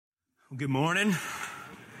Good morning.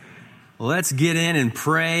 Let's get in and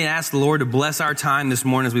pray. Ask the Lord to bless our time this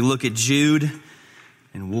morning as we look at Jude,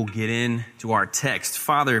 and we'll get into our text.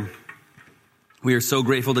 Father, we are so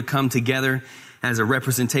grateful to come together as a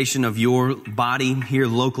representation of your body here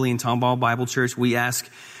locally in Tomball Bible Church. We ask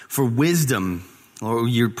for wisdom, or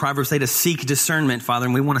your Proverbs say to seek discernment, Father,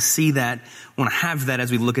 and we want to see that, want to have that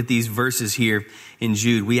as we look at these verses here in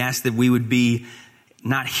Jude. We ask that we would be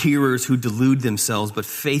not hearers who delude themselves, but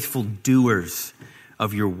faithful doers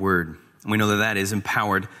of your word. And we know that that is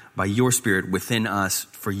empowered by your Spirit within us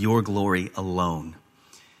for your glory alone.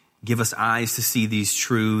 Give us eyes to see these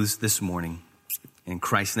truths this morning. In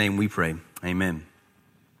Christ's name we pray. Amen.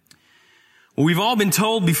 Well, we've all been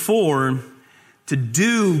told before to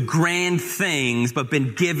do grand things, but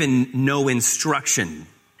been given no instruction.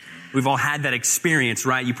 We've all had that experience,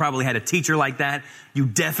 right? You probably had a teacher like that. You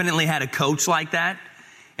definitely had a coach like that.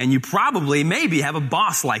 And you probably maybe have a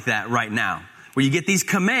boss like that right now, where you get these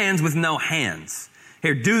commands with no hands.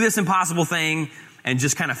 Here, do this impossible thing and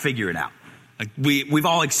just kind of figure it out. Like we've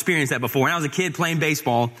all experienced that before. When I was a kid playing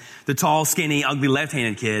baseball, the tall, skinny, ugly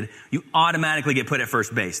left-handed kid, you automatically get put at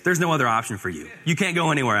first base. There's no other option for you. You can't go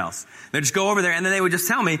anywhere else. They just go over there, and then they would just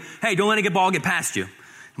tell me, hey, don't let a ball get past you.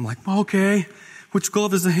 I'm like, okay. Which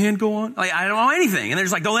glove does the hand go on? Like, I don't know anything. And they're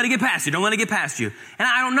just like, don't let it get past you. Don't let it get past you. And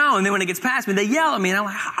I don't know. And then when it gets past me, they yell at me. And I'm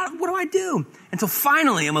like, what do I do? Until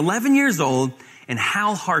finally, I'm 11 years old, and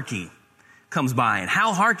Hal Harkey comes by. And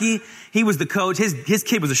Hal Harkey, he was the coach. His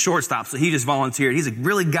kid was a shortstop, so he just volunteered. He's a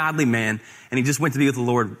really godly man, and he just went to be with the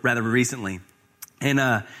Lord rather recently.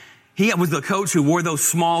 And he was the coach who wore those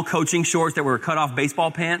small coaching shorts that were cut-off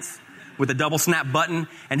baseball pants with a double snap button,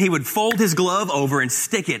 and he would fold his glove over and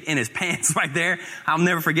stick it in his pants right there. I'll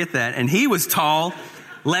never forget that. And he was tall,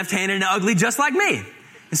 left-handed, and ugly, just like me.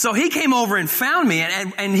 And so he came over and found me,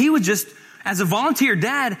 and he was just, as a volunteer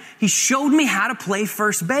dad, he showed me how to play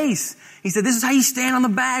first base. He said, this is how you stand on the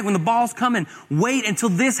bag when the ball's coming. Wait until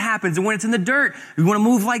this happens. And when it's in the dirt, you want to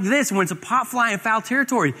move like this. And when it's a pop fly in foul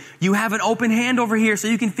territory, you have an open hand over here so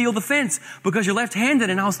you can feel the fence because you're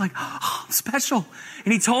left-handed. And I was like, oh, I'm special.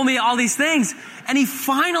 And he told me all these things. And he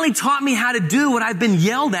finally taught me how to do what I've been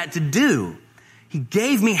yelled at to do. He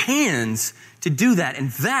gave me hands to do that.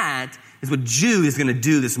 And that is what Jude is going to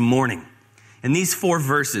do this morning. In these 4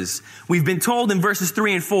 verses, we've been told in verses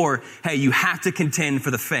 3 and 4, hey, you have to contend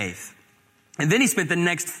for the faith. And then he spent the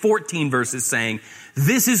next 14 verses saying,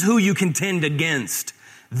 this is who you contend against.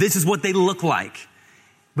 This is what they look like.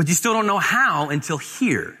 But you still don't know how until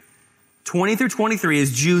here. 20 through 23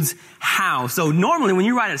 is Jude's how. So normally when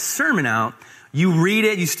you write a sermon out, you read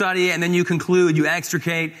it, you study it, and then you conclude, you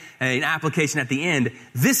extricate an application at the end.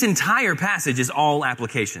 This entire passage is all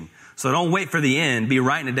application. So don't wait for the end. Be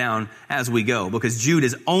writing it down as we go, because Jude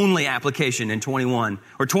is only application in 21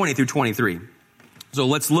 or 20 through 23. So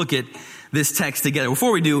let's look at this text together.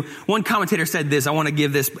 Before we do, one commentator said this. I want to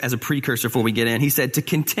give this as a precursor before we get in. He said, to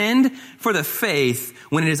contend for the faith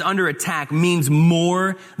when it is under attack means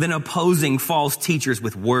more than opposing false teachers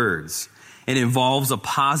with words. It involves a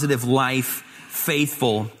positive life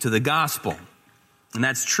faithful to the gospel. And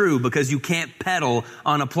that's true because you can't peddle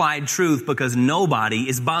unapplied truth because nobody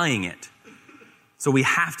is buying it. So we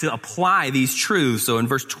have to apply these truths. So in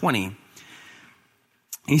verse 20,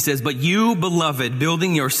 he says, but you, beloved,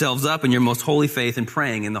 building yourselves up in your most holy faith and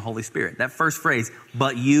praying in the Holy Spirit. That first phrase,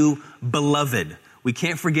 but you, beloved. We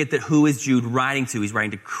can't forget that who is Jude writing to? He's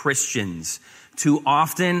writing to Christians. Too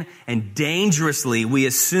often and dangerously, we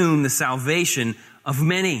assume the salvation of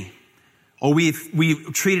many. Or we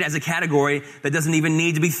treat it as a category that doesn't even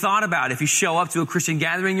need to be thought about. If you show up to a Christian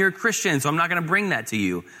gathering, you're a Christian, so I'm not going to bring that to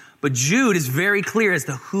you. But Jude is very clear as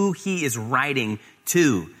to who he is writing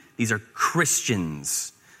to. These are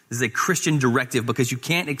Christians. This is a Christian directive because you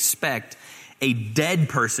can't expect a dead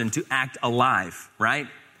person to act alive, right?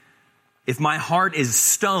 If my heart is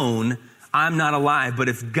stone, I'm not alive. But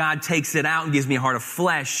if God takes it out and gives me a heart of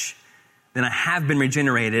flesh, then I have been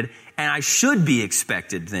regenerated, and I should be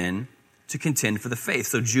expected then to contend for the faith.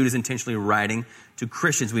 So Jude is intentionally writing to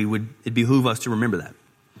Christians. It behoove us to remember that.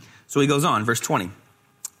 So he goes on, verse 20.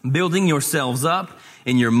 Building yourselves up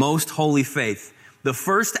in your most holy faith. The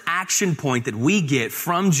first action point that we get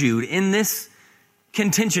from Jude in this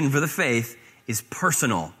contention for the faith is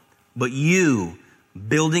personal. But you,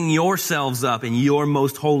 building yourselves up in your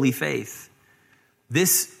most holy faith.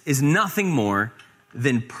 This is nothing more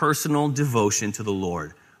than personal devotion to the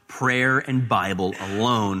Lord. Prayer and Bible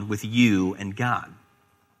alone with you and God.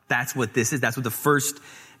 That's what this is. That's what the first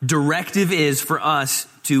directive is for us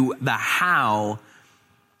to the how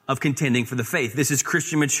of contending for the faith. This is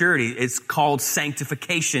Christian maturity. It's called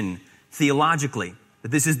sanctification theologically.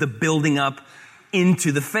 That this is the building up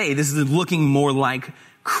into the faith. This is looking more like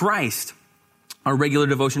Christ, our regular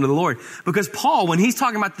devotion to the Lord. Because Paul, when he's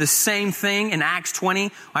talking about the same thing in Acts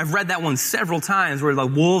 20, I've read that one several times where the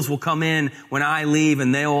wolves will come in when I leave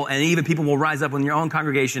and even people will rise up in your own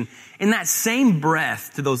congregation. In that same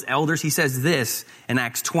breath to those elders, he says this in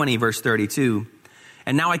Acts 20 verse 32.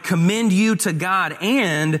 And now I commend you to God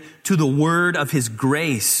and to the word of his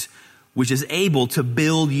grace, which is able to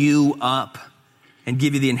build you up and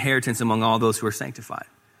give you the inheritance among all those who are sanctified.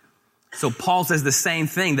 So Paul says the same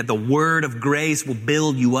thing, that the word of grace will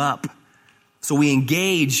build you up. So we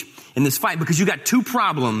engage in this fight because you got two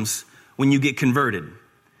problems when you get converted.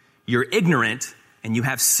 You're ignorant and you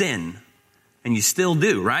have sin. And you still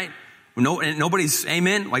do, right? Nobody's,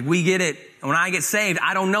 amen? Like we get it. When I get saved,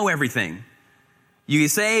 I don't know everything. You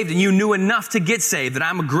get saved and you knew enough to get saved that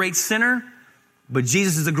I'm a great sinner, but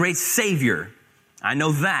Jesus is a great Savior. I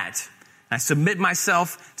know that. I submit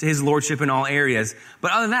myself to his lordship in all areas.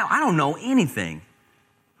 But other than that, I don't know anything.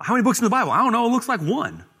 How many books in the Bible? I don't know. It looks like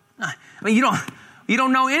one. I mean, you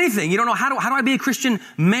don't know anything. You don't know how do I be a Christian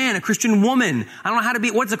man, a Christian woman? I don't know how to be,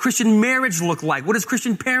 what does a Christian marriage look like? What does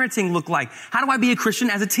Christian parenting look like? How do I be a Christian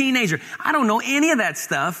as a teenager? I don't know any of that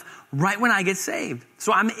stuff right when I get saved.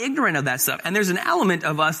 So I'm ignorant of that stuff. And there's an element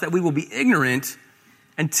of us that we will be ignorant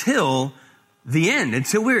until the end,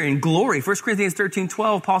 until we're in glory. 1 Corinthians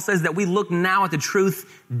 13:12, Paul says that we look now at the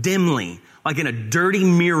truth dimly, like in a dirty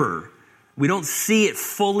mirror. We don't see it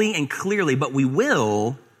fully and clearly, but we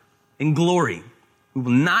will in glory. We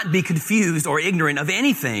will not be confused or ignorant of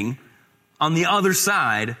anything on the other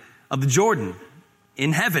side of the Jordan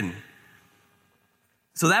in heaven.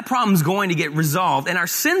 So that problem is going to get resolved. And our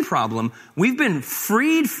sin problem, we've been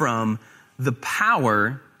freed from the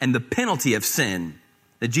power and the penalty of sin.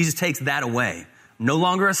 That Jesus takes that away. I'm no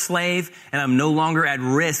longer a slave, and I'm no longer at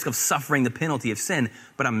risk of suffering the penalty of sin,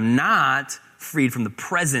 but I'm not freed from the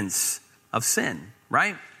presence of sin,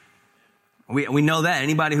 right? We know that.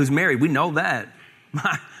 Anybody who's married, we know that.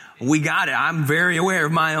 We got it. I'm very aware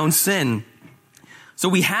of my own sin. So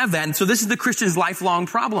we have that. And so this is the Christian's lifelong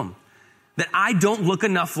problem, that I don't look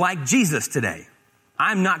enough like Jesus today.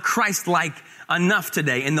 I'm not Christ-like enough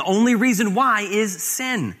today. And the only reason why is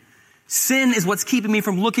sin. Sin is what's keeping me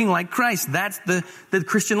from looking like Christ. That's the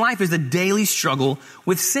Christian life is a daily struggle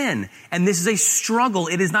with sin. And this is a struggle.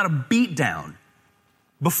 It is not a beat down.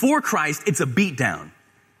 Before Christ, it's a beat down.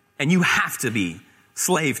 And you have to be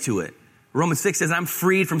slave to it. Romans 6 says, I'm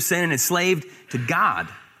freed from sin and enslaved to God.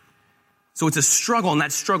 So it's a struggle, and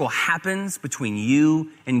that struggle happens between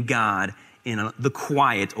you and God in the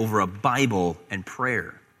quiet over a Bible and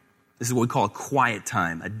prayer. This is what we call a quiet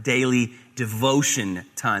time, a daily devotion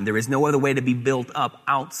time. There is no other way to be built up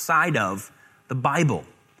outside of the Bible.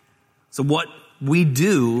 So what we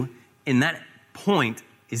do in that point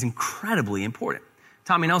is incredibly important.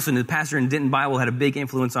 Tommy Nelson, the pastor in Denton Bible, had a big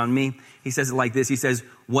influence on me. He says it like this. He says,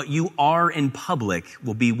 what you are in public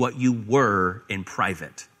will be what you were in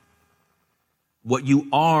private. What you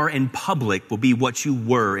are in public will be what you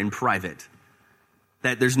were in private.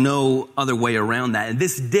 That there's no other way around that. And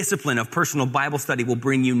this discipline of personal Bible study will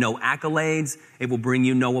bring you no accolades. It will bring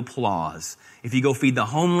you no applause. If you go feed the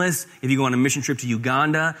homeless, if you go on a mission trip to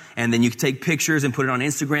Uganda, and then you take pictures and put it on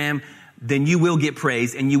Instagram, then you will get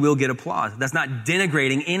praise and you will get applause. That's not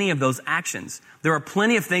denigrating any of those actions. There are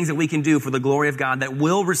plenty of things that we can do for the glory of God that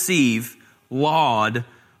will receive laud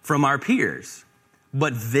from our peers.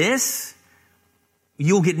 But this,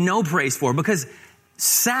 you'll get no praise for, because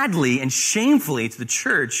sadly and shamefully to the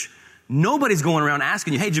church, nobody's going around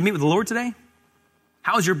asking you, hey, did you meet with the Lord today?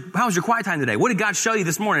 How was your quiet time today? What did God show you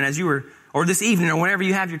this morning as you were, or this evening, or whenever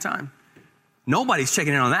you have your time? Nobody's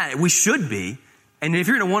checking in on that. We should be. And if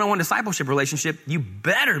you're in a one-on-one discipleship relationship, you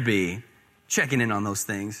better be checking in on those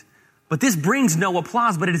things. But this brings no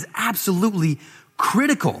applause, but it is absolutely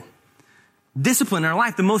critical. Discipline in our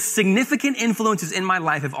life, the most significant influences in my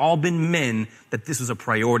life have all been men that this was a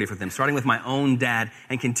priority for them, starting with my own dad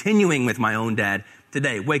and continuing with my own dad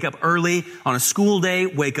today. Wake up early on a school day,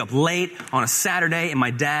 wake up late on a Saturday, and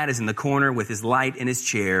my dad is in the corner with his light in his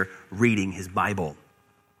chair reading his Bible.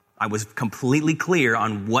 I was completely clear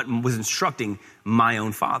on what was instructing my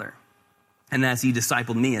own father. And as he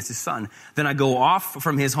discipled me as his son. Then I go off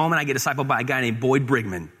from his home and I get discipled by a guy named Boyd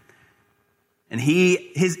Brigman. And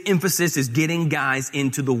his emphasis is getting guys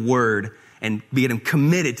into the Word and getting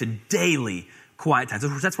committed to daily quiet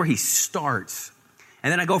times. That's where he starts.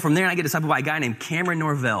 And then I go from there and I get discipled by a guy named Cameron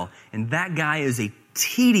Norvell. And that guy is a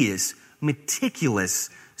tedious,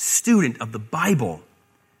 meticulous student of the Bible.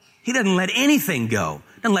 He doesn't let anything go.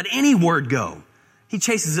 Doesn't let any word go. He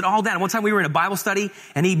chases it all down. One time we were in a Bible study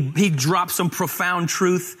and he dropped some profound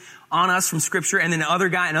truth on us from scripture. And then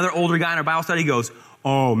another older guy in our Bible study goes,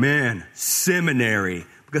 oh man, seminary.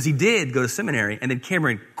 Because he did go to seminary. And then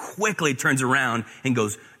Cameron quickly turns around and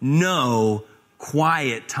goes, no,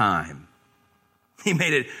 quiet time. He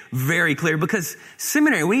made it very clear because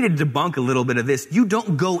seminary, we need to debunk a little bit of this. You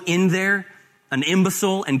don't go in there an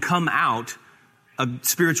imbecile and come out a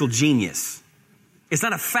spiritual genius. It's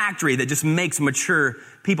not a factory that just makes mature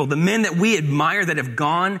people. The men that we admire that have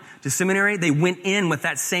gone to seminary, they went in with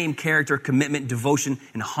that same character, commitment, devotion,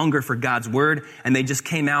 and hunger for God's word, and they just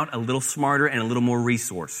came out a little smarter and a little more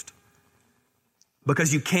resourced.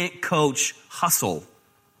 Because you can't coach hustle.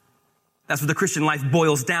 That's what the Christian life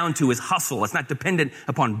boils down to, is hustle. It's not dependent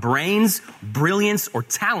upon brains, brilliance, or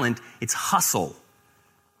talent. It's hustle.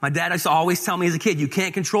 My dad used to always tell me as a kid, you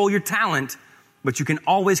can't control your talent, but you can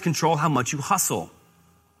always control how much you hustle.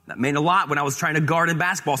 That meant a lot when I was trying to guard in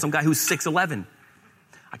basketball some guy who's 6'11".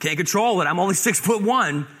 I can't control it. I'm only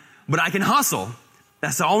 6'1", but I can hustle.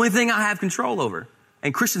 That's the only thing I have control over.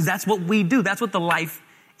 And Christians, that's what we do. That's what the life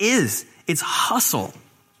is. It's hustle.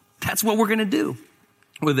 That's what we're going to do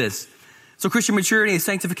with this. So Christian maturity and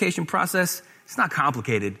sanctification process, it's not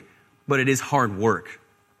complicated, but it is hard work.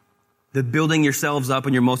 The building yourselves up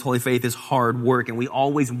in your most holy faith is hard work, and we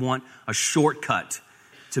always want a shortcut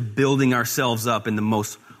to building ourselves up in the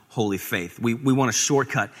most holy faith. We want a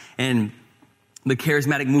shortcut, and the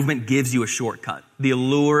charismatic movement gives you a shortcut. The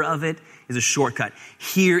allure of it is a shortcut.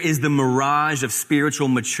 Here is the mirage of spiritual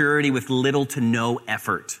maturity with little to no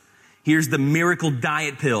effort. Here's the miracle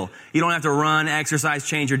diet pill. You don't have to run, exercise,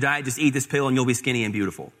 change your diet. Just eat this pill and you'll be skinny and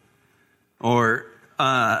beautiful. Or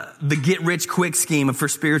the get-rich-quick scheme for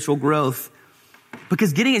spiritual growth.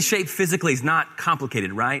 Because getting in shape physically is not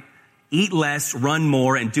complicated, right? Eat less, run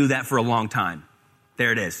more, and do that for a long time.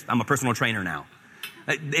 There it is. I'm a personal trainer now.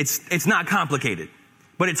 It's not complicated,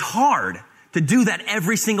 but it's hard to do that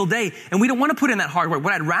every single day. And we don't want to put in that hard work.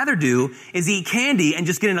 What I'd rather do is eat candy and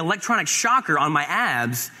just get an electronic shocker on my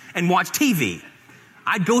abs and watch TV.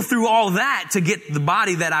 I'd go through all that to get the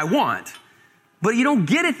body that I want. But you don't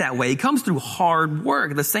get it that way. It comes through hard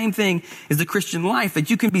work. The same thing is the Christian life, that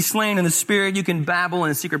you can be slain in the spirit. You can babble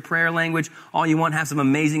in a secret prayer language all you want, have some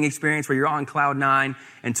amazing experience where you're on cloud nine,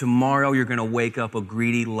 and tomorrow you're going to wake up a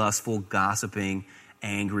greedy, lustful, gossiping,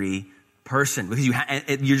 angry person because you're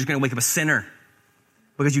just going to wake up a sinner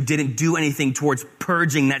because you didn't do anything towards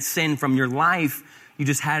purging that sin from your life. You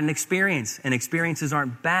just had an experience, and experiences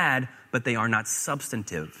aren't bad, but they are not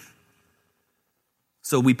substantive.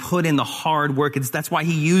 So we put in the hard work. That's why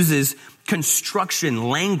he uses construction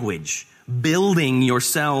language, building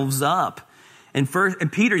yourselves up. And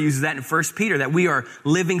Peter uses that in 1 Peter, that we are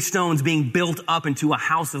living stones being built up into a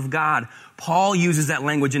house of God. Paul uses that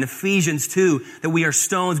language in Ephesians 2, that we are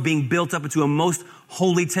stones being built up into a most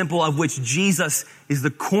holy temple of which Jesus is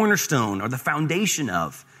the cornerstone or the foundation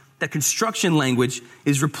of. That construction language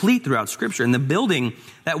is replete throughout Scripture. And the building,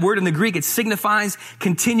 that word in the Greek, it signifies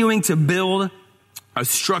continuing to build a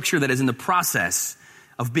structure that is in the process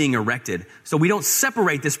of being erected. So we don't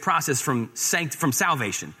separate this process from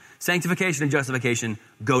salvation. Sanctification and justification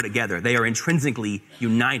go together. They are intrinsically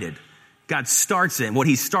united. God starts it. What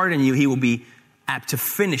he started in you, he will be apt to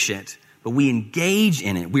finish it. But we engage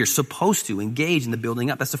in it. We are supposed to engage in the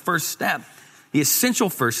building up. That's the first step, the essential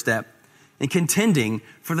first step in contending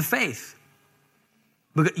for the faith.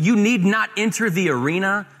 But you need not enter the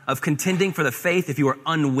arena of contending for the faith if you are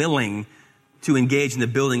unwilling to engage in the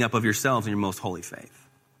building up of yourselves in your most holy faith.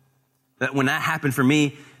 When that happened for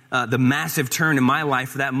me, the massive turn in my life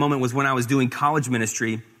for that moment was when I was doing college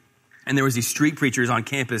ministry, and there was these street preachers on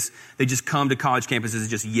campus. They just come to college campuses and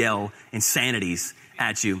just yell insanities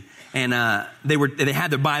at you. And they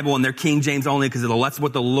had their Bible and their King James only because that's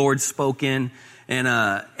what the Lord spoke in.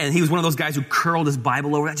 And he was one of those guys who curled his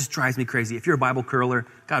Bible over. That just drives me crazy. If you're a Bible curler,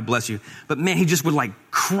 God bless you. But man, he just would like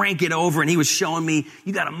crank it over, and he was showing me,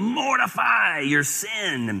 you got to mortify your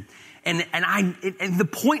sin. And the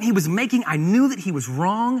point he was making, I knew that he was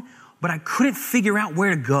wrong, but I couldn't figure out where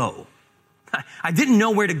to go. I didn't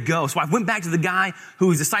know where to go. So I went back to the guy who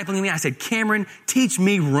was discipling me. I said, Cameron, teach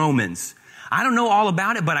me Romans. I don't know all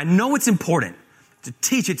about it, but I know it's important to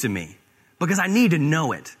teach it to me because I need to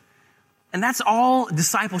know it. And that's all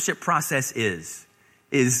discipleship process is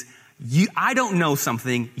I don't know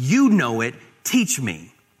something, you know it, teach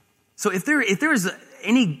me. So if there is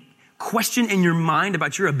any question in your mind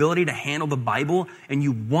about your ability to handle the Bible and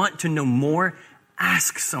you want to know more,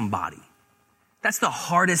 ask somebody. That's the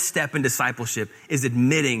hardest step in discipleship, is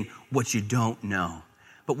admitting what you don't know.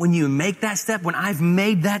 But when you make that step, when I've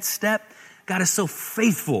made that step, God is so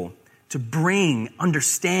faithful to bring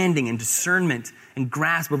understanding and discernment and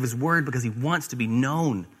grasp of his word because he wants to be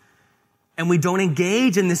known. And we don't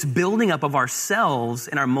engage in this building up of ourselves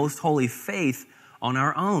in our most holy faith on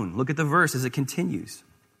our own. Look at the verse as it continues.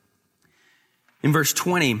 In verse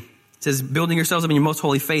 20, it says, building yourselves up in your most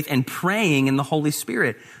holy faith and praying in the Holy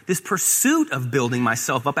Spirit. This pursuit of building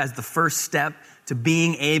myself up as the first step to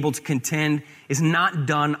being able to contend is not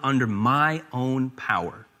done under my own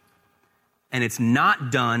power. And it's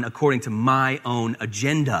not done according to my own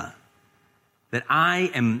agenda. That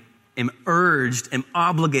I am urged, am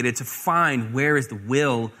obligated to find where is the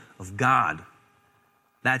will of God.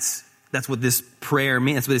 That's what this prayer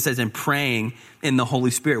means. That's what it says in praying in the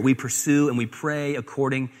Holy Spirit. We pursue and we pray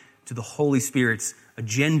according to the Holy Spirit's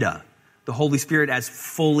agenda. The Holy Spirit as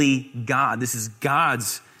fully God. This is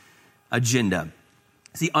God's agenda.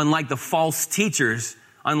 See, unlike the false teachers,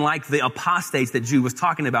 unlike the apostates that Jude was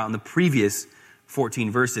talking about in the previous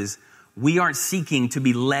 14 verses, we aren't seeking to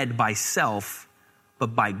be led by self,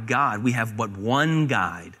 but by God. We have but one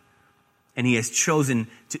guide, and he has chosen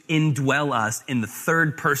to indwell us in the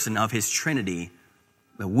third person of his Trinity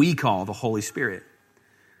that we call the Holy Spirit.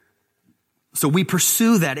 So we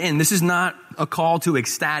pursue that end. This is not a call to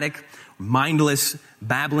ecstatic, mindless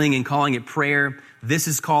babbling and calling it prayer. This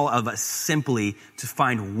is call of us simply to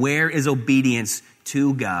find where is obedience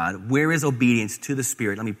to God, where is obedience to the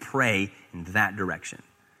Spirit. Let me pray in that direction.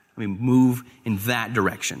 Let me move in that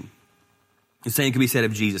direction. The same can be said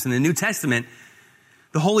of Jesus. In the New Testament,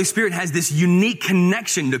 the Holy Spirit has this unique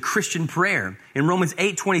connection to Christian prayer. In Romans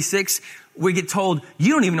 8:26, we get told,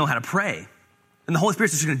 you don't even know how to pray. And the Holy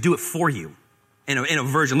Spirit's just going to do it for you in a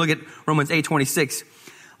version. Look at Romans 8:26.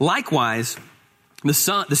 Likewise, the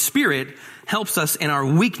Spirit helps us in our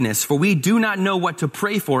weakness, for we do not know what to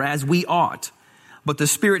pray for as we ought. But the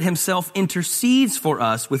Spirit himself intercedes for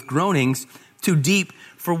us with groanings too deep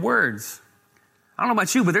for words. I don't know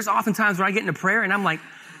about you, but there's often times where I get into prayer and I'm like,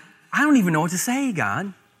 I don't even know what to say,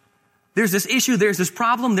 God. There's this issue, there's this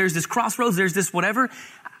problem, there's this crossroads, there's this whatever.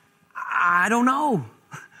 I don't know.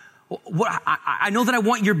 I know that I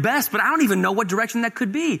want your best, but I don't even know what direction that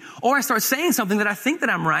could be. Or I start saying something that I think that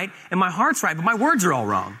I'm right and my heart's right, but my words are all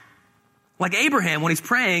wrong. Like Abraham when he's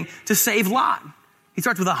praying to save Lot. He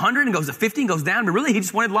starts with 100 and goes to 50 and goes down, but really he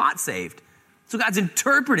just wanted Lot saved. So God's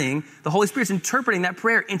interpreting, the Holy Spirit's interpreting that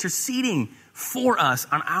prayer, interceding for us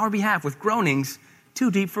on our behalf with groanings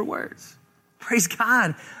too deep for words. Praise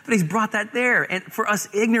God that he's brought that there. And for us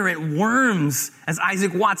ignorant worms, as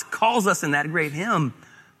Isaac Watts calls us in that great hymn,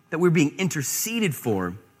 that we're being interceded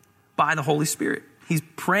for by the Holy Spirit. He's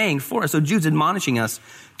praying for us. So Jude's admonishing us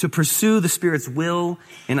to pursue the Spirit's will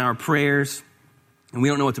in our prayers. And we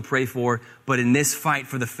don't know what to pray for, but in this fight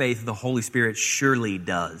for the faith, the Holy Spirit surely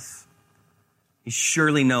does. He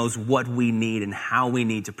surely knows what we need and how we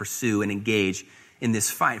need to pursue and engage in this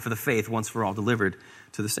fight for the faith once for all delivered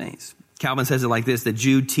to the saints. Calvin says it like this, that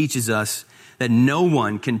Jude teaches us that no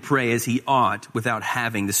one can pray as he ought without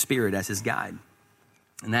having the Spirit as his guide.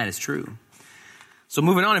 And that is true. So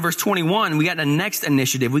moving on in verse 21, we got the next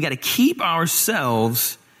initiative. We got to keep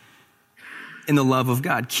ourselves in the love of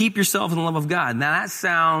God. Keep yourselves in the love of God. Now that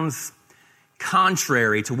sounds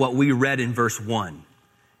contrary to what we read in verse 1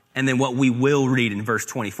 and then what we will read in verse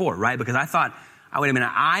 24, right? Because I thought, wait a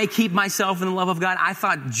minute, I keep myself in the love of God? I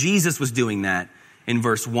thought Jesus was doing that in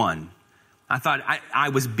verse 1. I thought I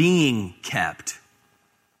was being kept.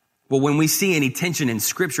 Well, when we see any tension in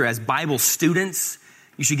Scripture as Bible students,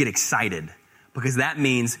 you should get excited because that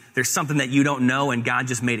means there's something that you don't know and God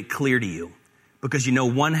just made it clear to you because you know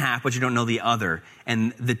one half, but you don't know the other.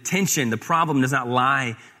 And the tension, the problem does not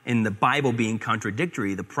lie in the Bible being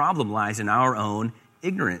contradictory. The problem lies in our own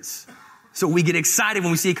ignorance. So we get excited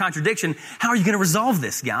when we see a contradiction. How are you going to resolve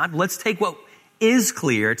this, God? Let's take what is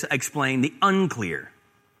clear to explain the unclear.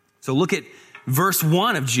 So look at verse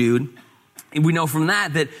 1 of Jude. And we know from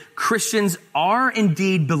that Christians are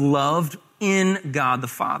indeed beloved in God the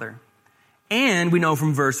Father. And we know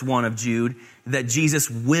from verse 1 of Jude that Jesus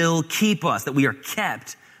will keep us, that we are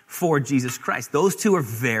kept for Jesus Christ. Those two are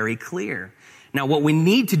very clear. Now, what we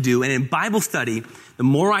need to do, and in Bible study, the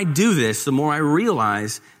more I do this, the more I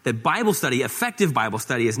realize that Bible study, effective Bible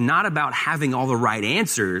study, is not about having all the right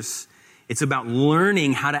answers. It's about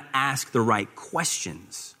learning how to ask the right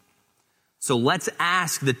questions. So let's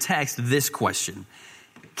ask the text this question.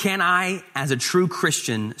 Can I, as a true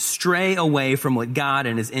Christian, stray away from what God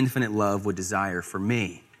in his infinite love would desire for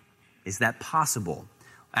me? Is that possible?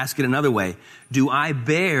 Ask it another way. Do I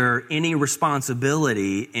bear any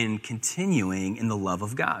responsibility in continuing in the love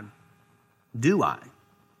of God? Do I?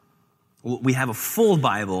 Well, we have a full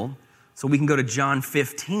Bible, so we can go to John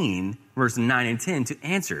 15, verse 9 and 10 to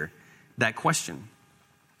answer that question.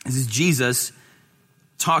 This is Jesus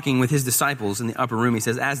talking with his disciples in the upper room. He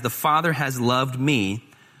says, as the Father has loved me,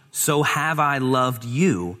 so have I loved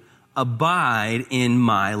you. Abide in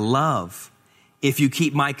my love. If you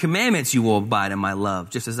keep my commandments, you will abide in my love,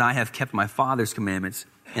 just as I have kept my Father's commandments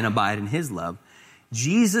and abide in his love.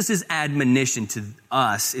 Jesus' admonition to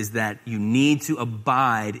us is that you need to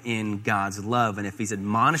abide in God's love. And if he's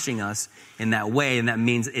admonishing us in that way, then that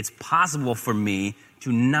means it's possible for me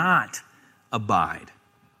to not abide.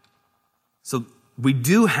 So we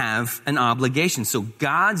do have an obligation. So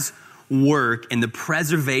God's work in the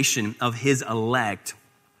preservation of his elect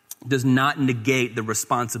does not negate the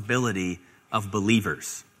responsibility of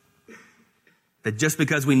believers. That just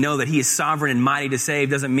because we know that he is sovereign and mighty to save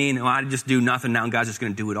doesn't mean, oh, I just do nothing now and God's just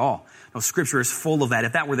going to do it all. No, Scripture is full of that.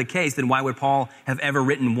 If that were the case, then why would Paul have ever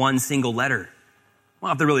written one single letter?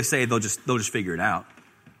 Well, if they really say it, they'll just figure it out.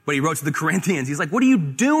 But he wrote to the Corinthians. He's like, what are you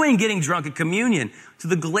doing getting drunk at communion? To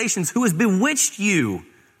the Galatians, who has bewitched you?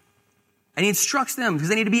 And he instructs them because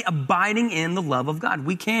they need to be abiding in the love of God.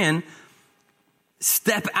 We can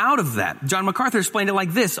step out of that. John MacArthur explained it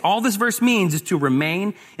like this. All this verse means is to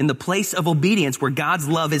remain in the place of obedience where God's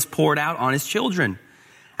love is poured out on his children,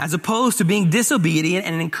 as opposed to being disobedient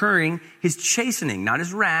and incurring his chastening, not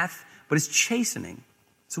his wrath, but his chastening.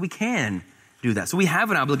 So we can do that. So we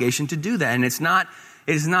have an obligation to do that. And it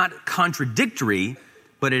is not contradictory,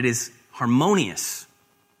 but it is harmonious.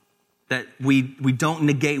 That we don't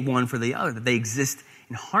negate one for the other, that they exist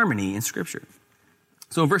in harmony in Scripture.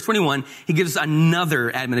 So in verse 21, he gives us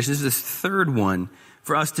another admonition. This is his third one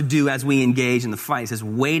for us to do as we engage in the fight. He says,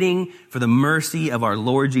 waiting for the mercy of our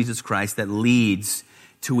Lord Jesus Christ that leads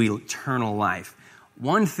to eternal life.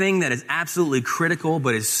 One thing that is absolutely critical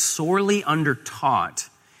but is sorely undertaught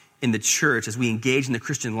in the church as we engage in the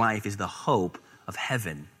Christian life is the hope of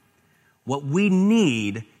heaven. What we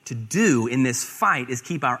need to do in this fight is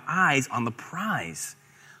keep our eyes on the prize,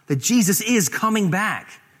 that Jesus is coming back.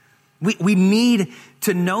 We need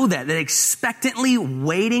to know that expectantly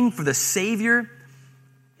waiting for the Savior,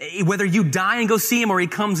 whether you die and go see him or he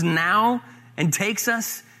comes now and takes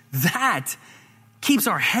us, that keeps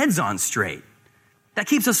our heads on straight. That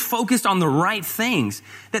keeps us focused on the right things.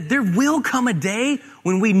 That there will come a day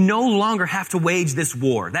when we no longer have to wage this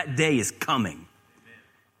war. That day is coming.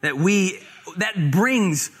 That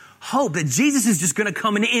brings hope that Jesus is just going to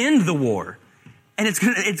come and end the war. And it's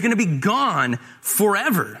going to be gone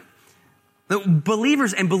forever. The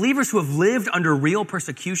believers who have lived under real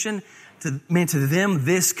persecution, to them,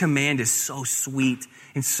 this command is so sweet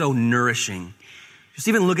and so nourishing. Just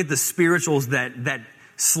even look at the spirituals that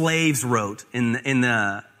slaves wrote in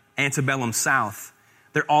the antebellum South.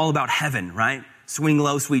 They're all about heaven, right? Swing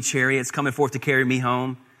low, sweet chariots, coming forth to carry me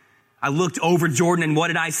home. I looked over Jordan and what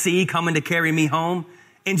did I see coming to carry me home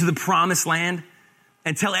into the promised land?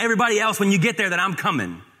 And tell everybody else when you get there that I'm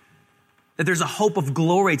coming. That there's a hope of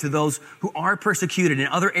glory to those who are persecuted. In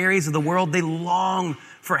other areas of the world, they long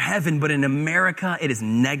for heaven, but in America, it is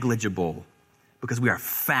negligible because we are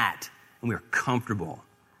fat and we are comfortable.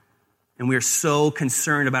 And we are so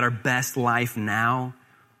concerned about our best life now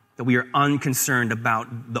that we are unconcerned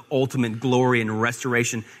about the ultimate glory and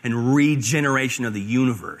restoration and regeneration of the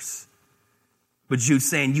universe. But Jude's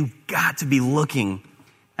saying, you've got to be looking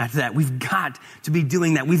at that. We've got to be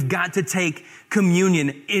doing that. We've got to take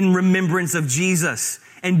communion in remembrance of Jesus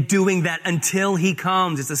and doing that until he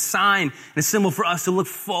comes. It's a sign and a symbol for us to look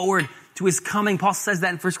forward to his coming. Paul says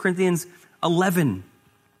that in 1 Corinthians 11.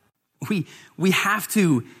 We have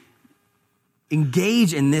to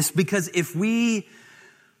engage in this because if we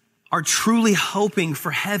are truly hoping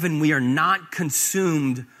for heaven, we are not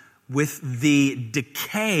consumed with the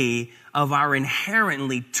decay of our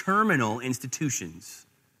inherently terminal institutions.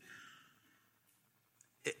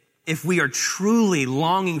 If we are truly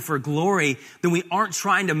longing for glory, then we aren't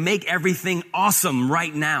trying to make everything awesome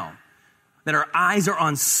right now. That our eyes are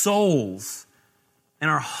on souls and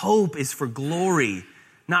our hope is for glory,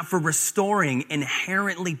 not for restoring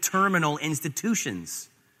inherently terminal institutions.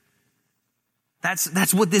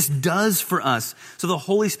 That's what this does for us. So the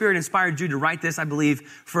Holy Spirit inspired Jude to write this, I believe,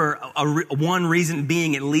 for one reason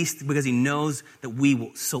being at least because he knows that we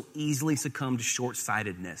will so easily succumb to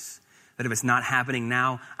short-sightedness. That if it's not happening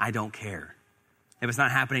now, I don't care. If it's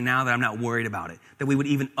not happening now, that I'm not worried about it. That we would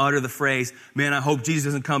even utter the phrase, man, I hope Jesus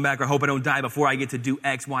doesn't come back or I hope I don't die before I get to do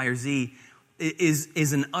X, Y, or Z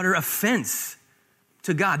is an utter offense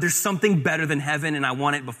to God. There's something better than heaven and I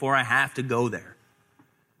want it before I have to go there.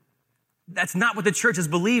 That's not what the church has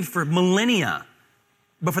believed for millennia.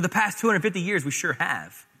 But for the past 250 years, we sure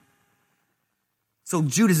have. So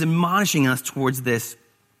Jude is admonishing us towards this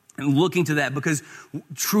and looking to that, because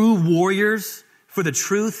true warriors for the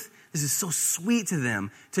truth, this is so sweet to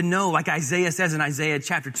them to know, like Isaiah says in Isaiah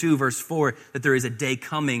chapter 2, verse 4, that there is a day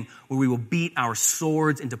coming where we will beat our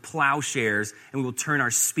swords into plowshares and we will turn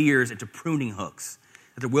our spears into pruning hooks.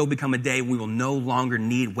 That there will become a day when we will no longer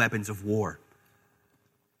need weapons of war.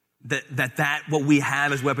 That what we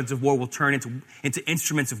have as weapons of war will turn into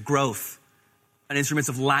instruments of growth and instruments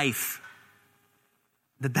of life.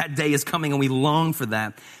 That day is coming and we long for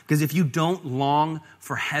that. Because if you don't long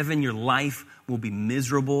for heaven, your life will be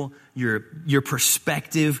miserable, your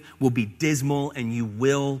perspective will be dismal, and you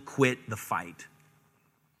will quit the fight.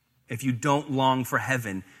 If you don't long for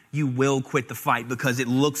heaven, you will quit the fight, because it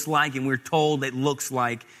looks like, and we're told it looks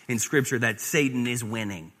like in Scripture, that Satan is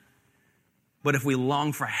winning. But if we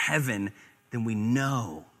long for heaven, then we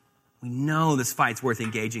know this fight's worth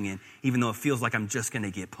engaging in, even though it feels like I'm just going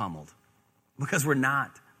to get pummeled. Because we're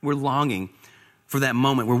not. We're longing for that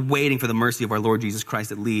moment. We're waiting for the mercy of our Lord Jesus Christ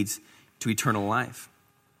that leads to eternal life.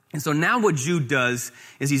 And so now what Jude does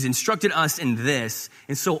is he's instructed us in this.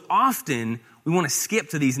 And so often we want to skip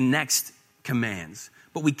to these next commands.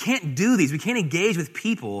 But we can't do these. We can't engage with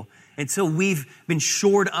people until we've been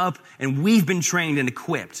shored up and we've been trained and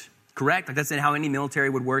equipped. Correct? Like that's how any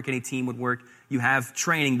military would work, any team would work. You have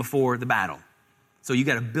training before the battle. So you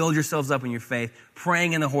got to build yourselves up in your faith,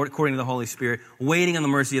 praying according to the Holy Spirit, waiting on the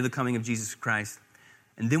mercy of the coming of Jesus Christ.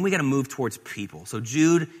 And then we got to move towards people. So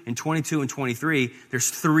Jude in 22 and 23, there's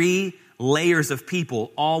 3 layers of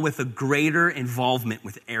people, all with a greater involvement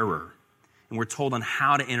with error. And we're told on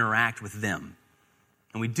how to interact with them.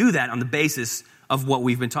 And we do that on the basis of what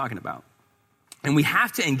we've been talking about. And we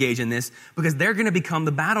have to engage in this because they're going to become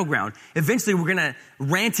the battleground. Eventually,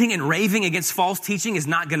 ranting and raving against false teaching is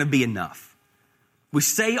not going to be enough. We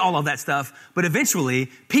say all of that stuff, but eventually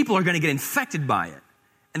people are going to get infected by it.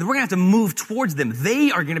 And we're going to have to move towards them.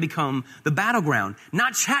 They are going to become the battleground,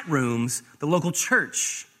 not chat rooms. The local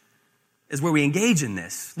church is where we engage in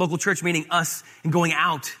this. Local church meaning us and going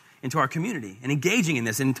out into our community and engaging in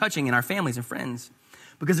this and touching in our families and friends.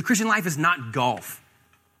 Because the Christian life is not golf.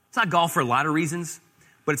 It's not golf for a lot of reasons,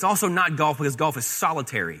 but it's also not golf because golf is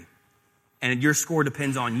solitary and your score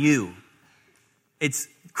depends on you.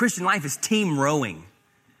 Christian life is team rowing.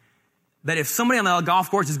 That if somebody on the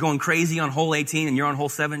golf course is going crazy on hole 18 and you're on hole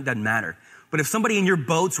 7, it doesn't matter. But if somebody in your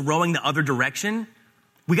boat's rowing the other direction,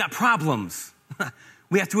 we got problems.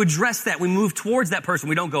 We have to address that. We move towards that person.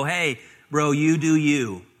 We don't go, hey, bro, you do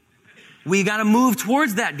you. We got to move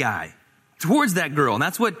towards that guy, towards that girl. And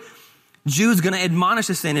that's what Jude's going to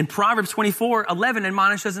admonish us in. And Proverbs 24:11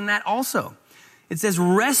 admonishes us in that also. It says,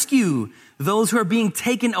 rescue those who are being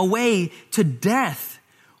taken away to death.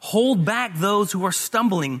 Hold back those who are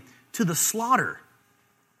stumbling to the slaughter.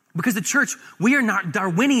 Because the church, we are not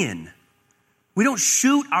Darwinian. We don't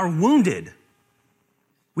shoot our wounded.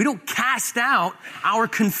 We don't cast out our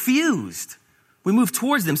confused. We move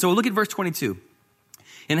towards them. So look at verse 22.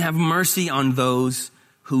 And have mercy on those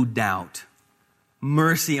who doubt.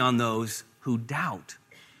 Mercy on those who doubt.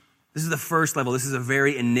 This is the first level. This is a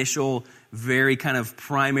very initial, very kind of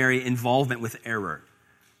primary involvement with error.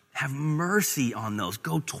 Have mercy on those.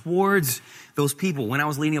 Go towards those people. When I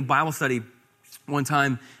was leading a Bible study one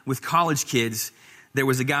time with college kids, there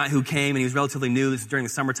was a guy who came and he was relatively new. This was during the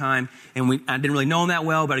summertime. And I didn't really know him that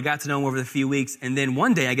well, but I got to know him over the few weeks. And then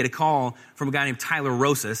one day I get a call from a guy named Tyler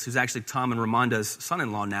Rosas, who's actually Tom and Ramonda's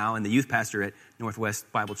son-in-law now and the youth pastor at Northwest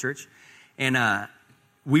Bible Church. And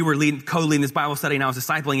we were co-leading this Bible study and I was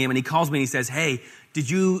discipling him. And he calls me and he says, hey, did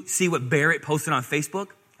you see what Barrett posted on Facebook?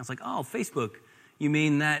 I was like, oh, Facebook. You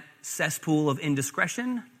mean that cesspool of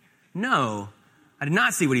indiscretion? No, I did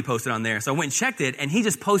not see what he posted on there. So I went and checked it, and he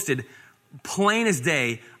just posted, plain as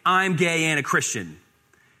day, I'm gay and a Christian.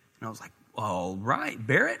 And I was like, all right,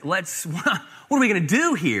 Barrett, what are we going to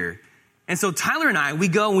do here? And so Tyler and I, we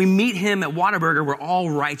go and we meet him at Whataburger where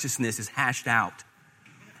all righteousness is hashed out.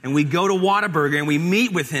 And we go to Whataburger and we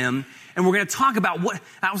meet with him and we're going to talk about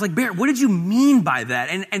I was like, Barrett, what did you mean by that?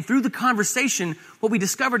 And through the conversation, what we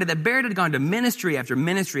discovered is that Barrett had gone to ministry after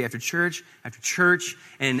church after church,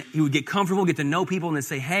 and he would get comfortable, get to know people, and then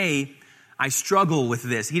say, hey, I struggle with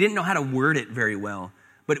this. He didn't know how to word it very well.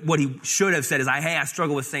 But what he should have said is, hey, I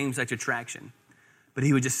struggle with same-sex attraction. But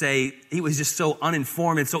he would just say, he was just so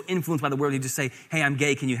uninformed and so influenced by the world, he'd just say, hey, I'm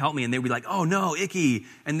gay, can you help me? And they'd be like, oh, no, icky.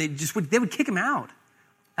 And they would kick him out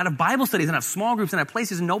of Bible studies and out of small groups and out of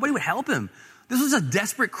places, and nobody would help him. This was a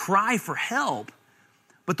desperate cry for help.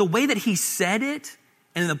 But the way that he said it,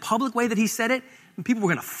 and in the public way that he said it, people were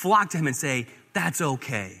going to flock to him and say, that's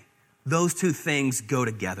okay. Those two things go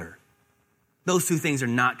together. Those two things are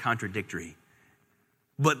not contradictory.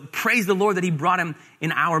 But praise the Lord that he brought him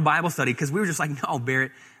in our Bible study, because we were just like, no,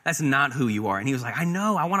 Barrett, that's not who you are. And he was like, I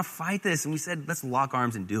know, I want to fight this. And we said, let's lock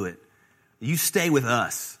arms and do it. You stay with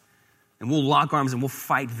us, and we'll lock arms and we'll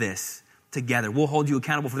fight this together. We'll hold you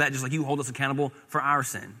accountable for that, just like you hold us accountable for our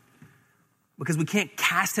sin. Because we can't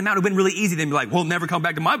cast him out. It would have been really easy then to be like, well, never come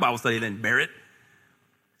back to my Bible study then, Barrett.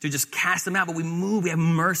 To just cast him out. But we have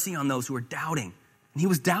mercy on those who are doubting. And he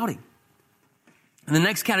was doubting. And the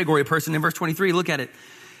next category of person in verse 23, look at it.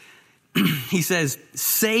 He says,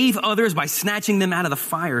 save others by snatching them out of the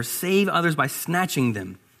fire. Save others by snatching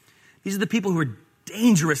them. These are the people who are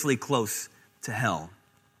dangerously close to hell.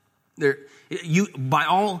 By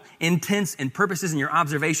all intents and purposes and your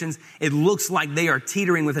observations, it looks like they are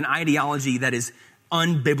teetering with an ideology that is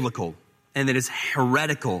unbiblical and that is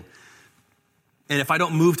heretical. And if I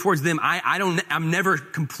don't move towards them, I'm never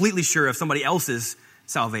completely sure of somebody else's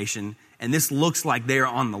salvation. And this looks like they're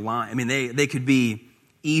on the line. I mean, they could be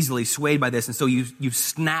easily swayed by this. And so you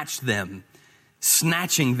snatch them,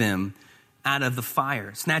 snatching them out of the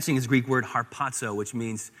fire. Snatching is Greek word harpazo, which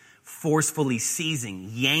means forcefully seizing,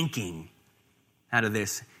 yanking out of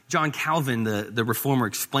this. John Calvin, the reformer,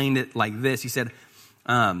 explained it like this. He said,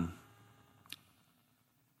 when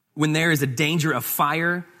there is a danger of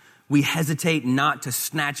fire, we hesitate not to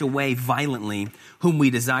snatch away violently whom we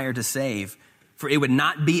desire to save. For it would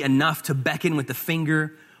not be enough to beckon with the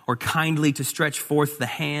finger or kindly to stretch forth the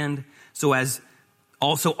hand, so as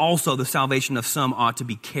also the salvation of some ought to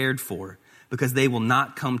be cared for, because they will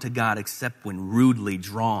not come to God except when rudely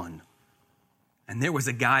drawn. And there was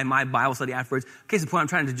a guy in my Bible study afterwards. Case in point, I'm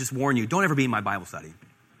trying to just warn you, don't ever be in my Bible study,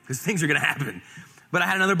 because things are going to happen. But I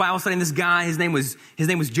had another Bible study, and this guy, his name was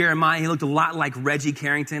Jeremiah. He looked a lot like Reggie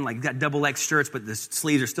Carrington, like he got double X shirts, but the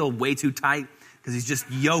sleeves are still way too tight because he's just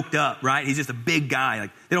yoked up, right? He's just a big guy.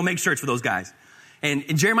 Like they don't make shirts for those guys.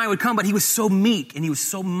 And Jeremiah would come, but he was so meek, and he was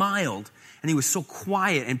so mild, and he was so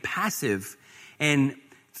quiet and passive. And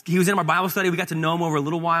he was in our Bible study. We got to know him over a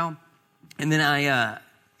little while. And then I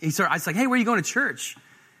was like, hey, where are you going to church?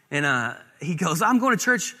 And he goes, I'm going to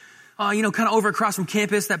church, kind of over across from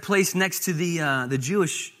campus, that place next to the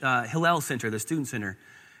Jewish Hillel Center, the student center.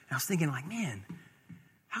 And I was thinking, like, man,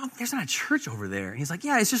 there's not a church over there. And he's like,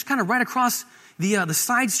 yeah, it's just kind of right across the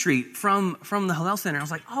side street from the Hillel Center. I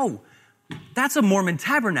was like, oh, that's a Mormon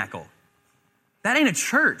tabernacle. That ain't a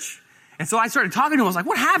church. And so I started talking to him. I was like,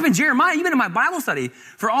 what happened, Jeremiah? You've been in my Bible study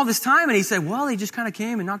for all this time. And he said, well, they just kind of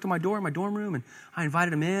came and knocked on my door in my dorm room. And I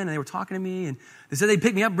invited them in, and they were talking to me. And they said they'd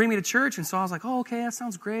pick me up, bring me to church. And so I was like, oh, okay, that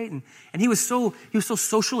sounds great. And he was so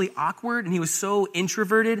socially awkward, and he was so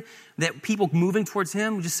introverted that people moving towards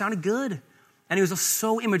him just sounded good. And he was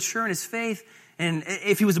so immature in his faith. And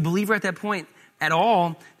if he was a believer at that point at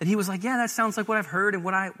all, that he was like, yeah, that sounds like what I've heard and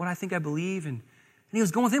what I think I believe. And he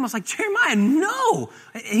was going with him. I was like, Jeremiah, no.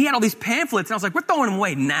 And he had all these pamphlets, and I was like, we're throwing them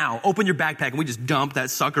away now. Open your backpack, and we just dumped that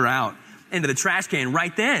sucker out into the trash can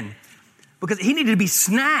right then. Because he needed to be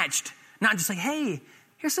snatched, not just like, hey,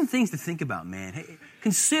 here's some things to think about, man. Hey,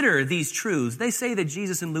 consider these truths. They say that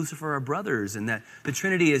Jesus and Lucifer are brothers, and that the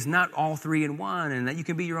Trinity is not all three in one, and that you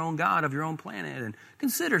can be your own God of your own planet, and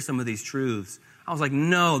consider some of these truths. I was like,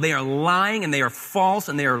 no, they are lying, and they are false,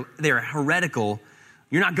 and they are heretical.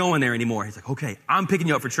 You're not going there anymore. He's like, okay, I'm picking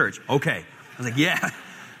you up for church. Okay. I was like, yeah.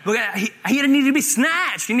 But he needed to be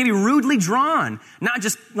snatched. He needed to be rudely drawn, not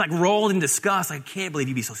just like rolled in disgust. I can't believe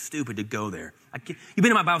you'd be so stupid to go there. You've been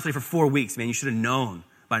in my Bible study for 4 weeks, man. You should have known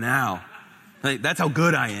by now. Like, that's how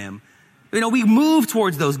good I am. We move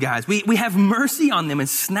towards those guys. We have mercy on them and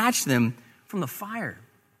snatch them from the fire.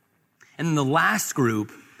 And then the last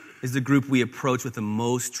group is the group we approach with the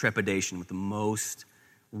most trepidation, with the most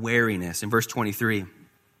wariness. In verse 23, it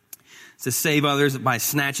says, save others by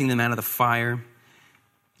snatching them out of the fire.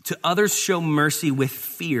 To others show mercy with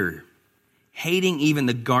fear, hating even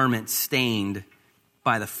the garment stained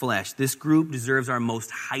by the flesh. This group deserves our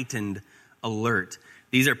most heightened alert.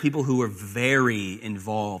 These are people who are very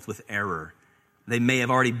involved with error. They may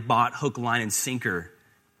have already bought hook, line, and sinker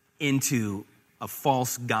into a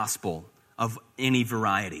false gospel of any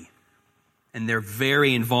variety. And they're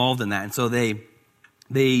very involved in that. And so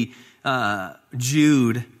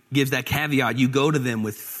Jude gives that caveat. You go to them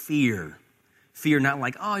with fear. Fear not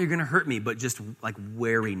like, oh, you're going to hurt me, but just like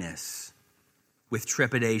wariness, with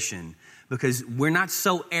trepidation. Because we're not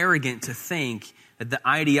so arrogant to think that the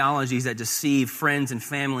ideologies that deceive friends and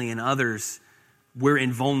family and others, we're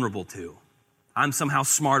invulnerable to. I'm somehow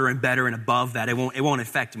smarter and better and above that. It won't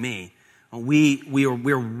affect me.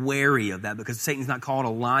 We're wary of that because Satan's not called a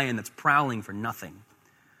lion that's prowling for nothing.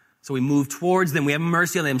 So we move towards them. We have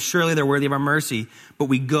mercy on them. Surely they're worthy of our mercy. But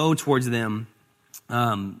we go towards them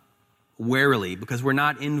warily because we're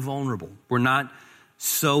not invulnerable. We're not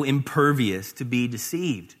so impervious to be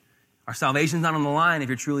deceived. Our salvation's not on the line if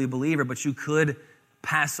you're truly a believer, but you could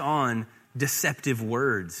pass on deceptive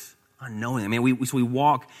words unknowingly. I mean, we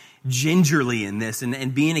walk gingerly in this,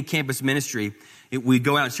 and being a campus ministry, we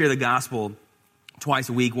go out and share the gospel twice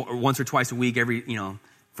a week, or once or twice a week,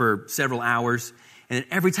 for several hours. And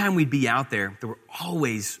every time we'd be out there were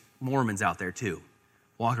always Mormons out there too,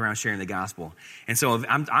 walking around sharing the gospel. And so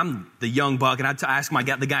I'm the young buck, and I ask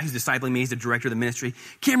the guy who's discipling me, he's the director of the ministry,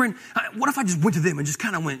 Cameron, what if I just went to them and just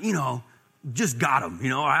kind of went, just got them,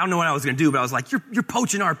 I don't know what I was going to do, but I was like, you're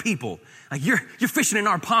poaching our people. Like you're fishing in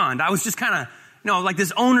our pond. I was just kind of, like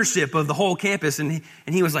this ownership of the whole campus. And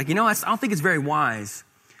he was like, I don't think it's very wise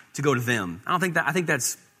to go to them. I think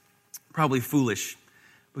that's probably foolish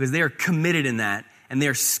because they are committed in that and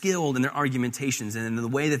they're skilled in their argumentations and in the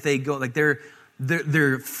way that they go, like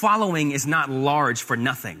their following is not large for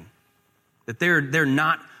nothing. That they're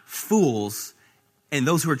not fools, and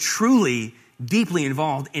those who are truly deeply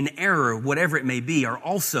involved in error, whatever it may be, are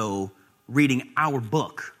also reading our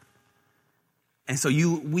book. And so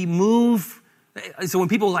we move. So when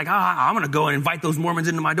people are like, I'm going to go and invite those Mormons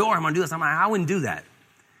into my door, I'm going to do this. I'm like, I wouldn't do that.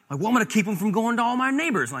 Like, well, I'm going to keep them from going to all my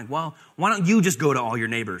neighbors. I'm like, well, why don't you just go to all your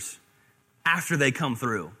neighbors after they come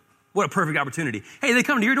through? What a perfect opportunity. Hey, they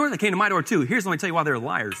come to your door? They came to my door too. Let me tell you why they're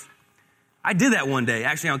liars. I did that one day,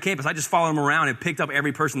 actually on campus. I just followed them around and picked up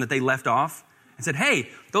every person that they left off and said, hey,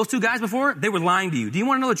 those two guys before, they were lying to you. Do you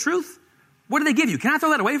want to know the truth? What did they give you? Can I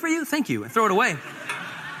throw that away for you? Thank you. And throw it away.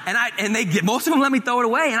 Most of them let me throw it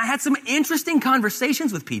away. And I had some interesting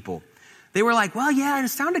conversations with people. They were like, well, yeah, it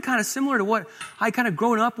sounded kind of similar to what I kind of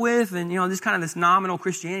grown up with. And, this nominal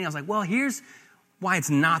Christianity. I was like, well, here's why it's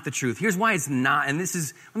not the truth. Here's why it's not. And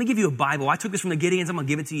let me give you a Bible. I took this from the Gideons. I'm going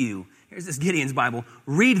to give it to you. Here's this Gideon's Bible.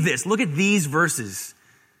 Read this. Look at these verses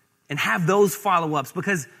and have those follow-ups,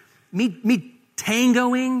 because me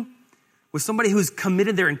tangoing with somebody who's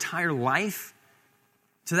committed their entire life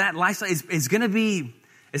to that lifestyle is going to be,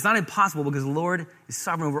 it's not impossible because the Lord is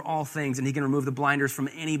sovereign over all things and he can remove the blinders from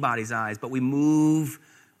anybody's eyes. But we move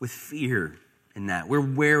with fear in that. We're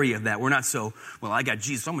wary of that. We're not so, well, I got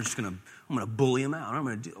Jesus, so I'm going to bully him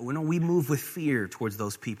out. We move with fear towards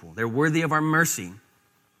those people. They're worthy of our mercy,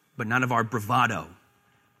 but not of our bravado,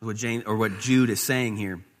 what Jude is saying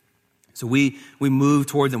here. So we move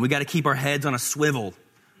towards them. We got to keep our heads on a swivel.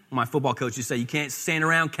 My football coach used to say, you can't stand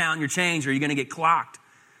around counting your change or you're going to get clocked.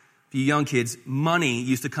 For you young kids, money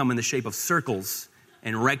used to come in the shape of circles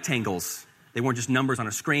and rectangles. They weren't just numbers on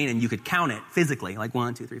a screen, and you could count it physically, like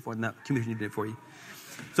 1, 2, 3, 4. And that computer did it for you.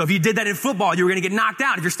 So if you did that in football, you were going to get knocked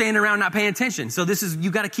out if you're standing around not paying attention. So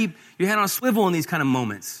you got to keep your head on a swivel in these kind of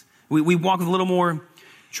moments. We walk with a little more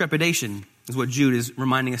trepidation, is what Jude is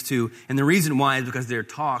reminding us to. And the reason why is because their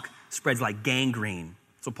talk spreads like gangrene.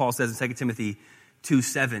 That's what Paul says in 2 Timothy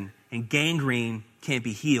 2:7. And gangrene can't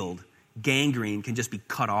be healed. Gangrene can just be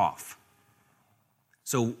cut off.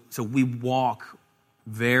 So we walk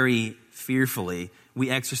very fearfully. We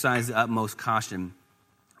exercise the utmost caution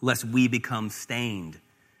lest we become stained,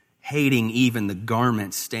 hating even the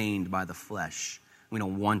garment stained by the flesh. We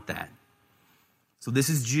don't want that. So this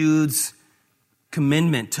is Jude's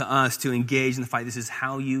commitment to us to engage in the fight. This is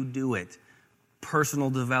how you do it. Personal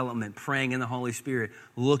development, praying in the Holy Spirit,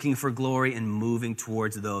 looking for glory and moving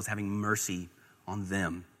towards those, having mercy on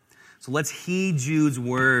them. So let's heed Jude's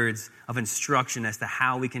words of instruction as to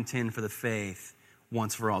how we contend for the faith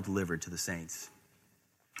once for all delivered to the saints.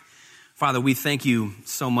 Father, we thank you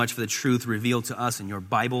so much for the truth revealed to us in your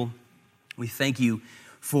Bible. We thank you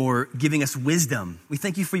for giving us wisdom. We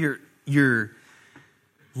thank you for your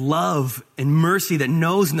love and mercy that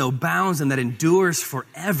knows no bounds and that endures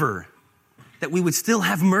forever. That we would still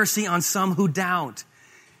have mercy on some who doubt,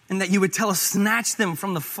 and that you would tell us, snatch them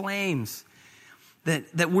from the flames.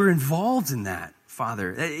 That we're involved in that,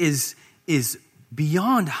 Father. That is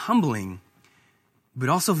beyond humbling, but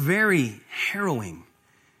also very harrowing.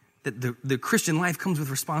 That the Christian life comes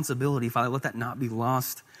with responsibility, Father. Let that not be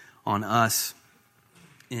lost on us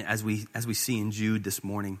as we see in Jude this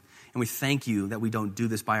morning. And we thank you that we don't do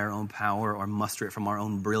this by our own power or muster it from our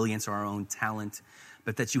own brilliance or our own talent,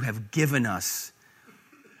 but that you have given us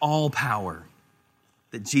all power,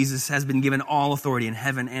 that Jesus has been given all authority in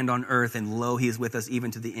heaven and on earth, and lo, he is with us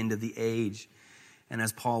even to the end of the age. And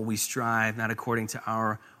as Paul, we strive not according to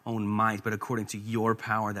our own might, but according to your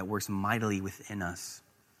power that works mightily within us.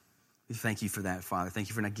 We thank you for that, Father. Thank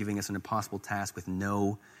you for not giving us an impossible task with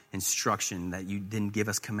no instruction, that you didn't give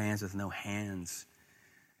us commands with no hands,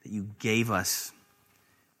 that you gave us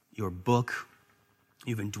your book.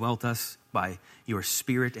 You've indwelt us by your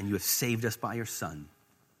Spirit, and you have saved us by your Son.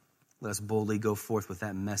 Let us boldly go forth with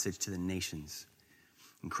that message to the nations.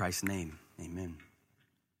 In Christ's name, amen.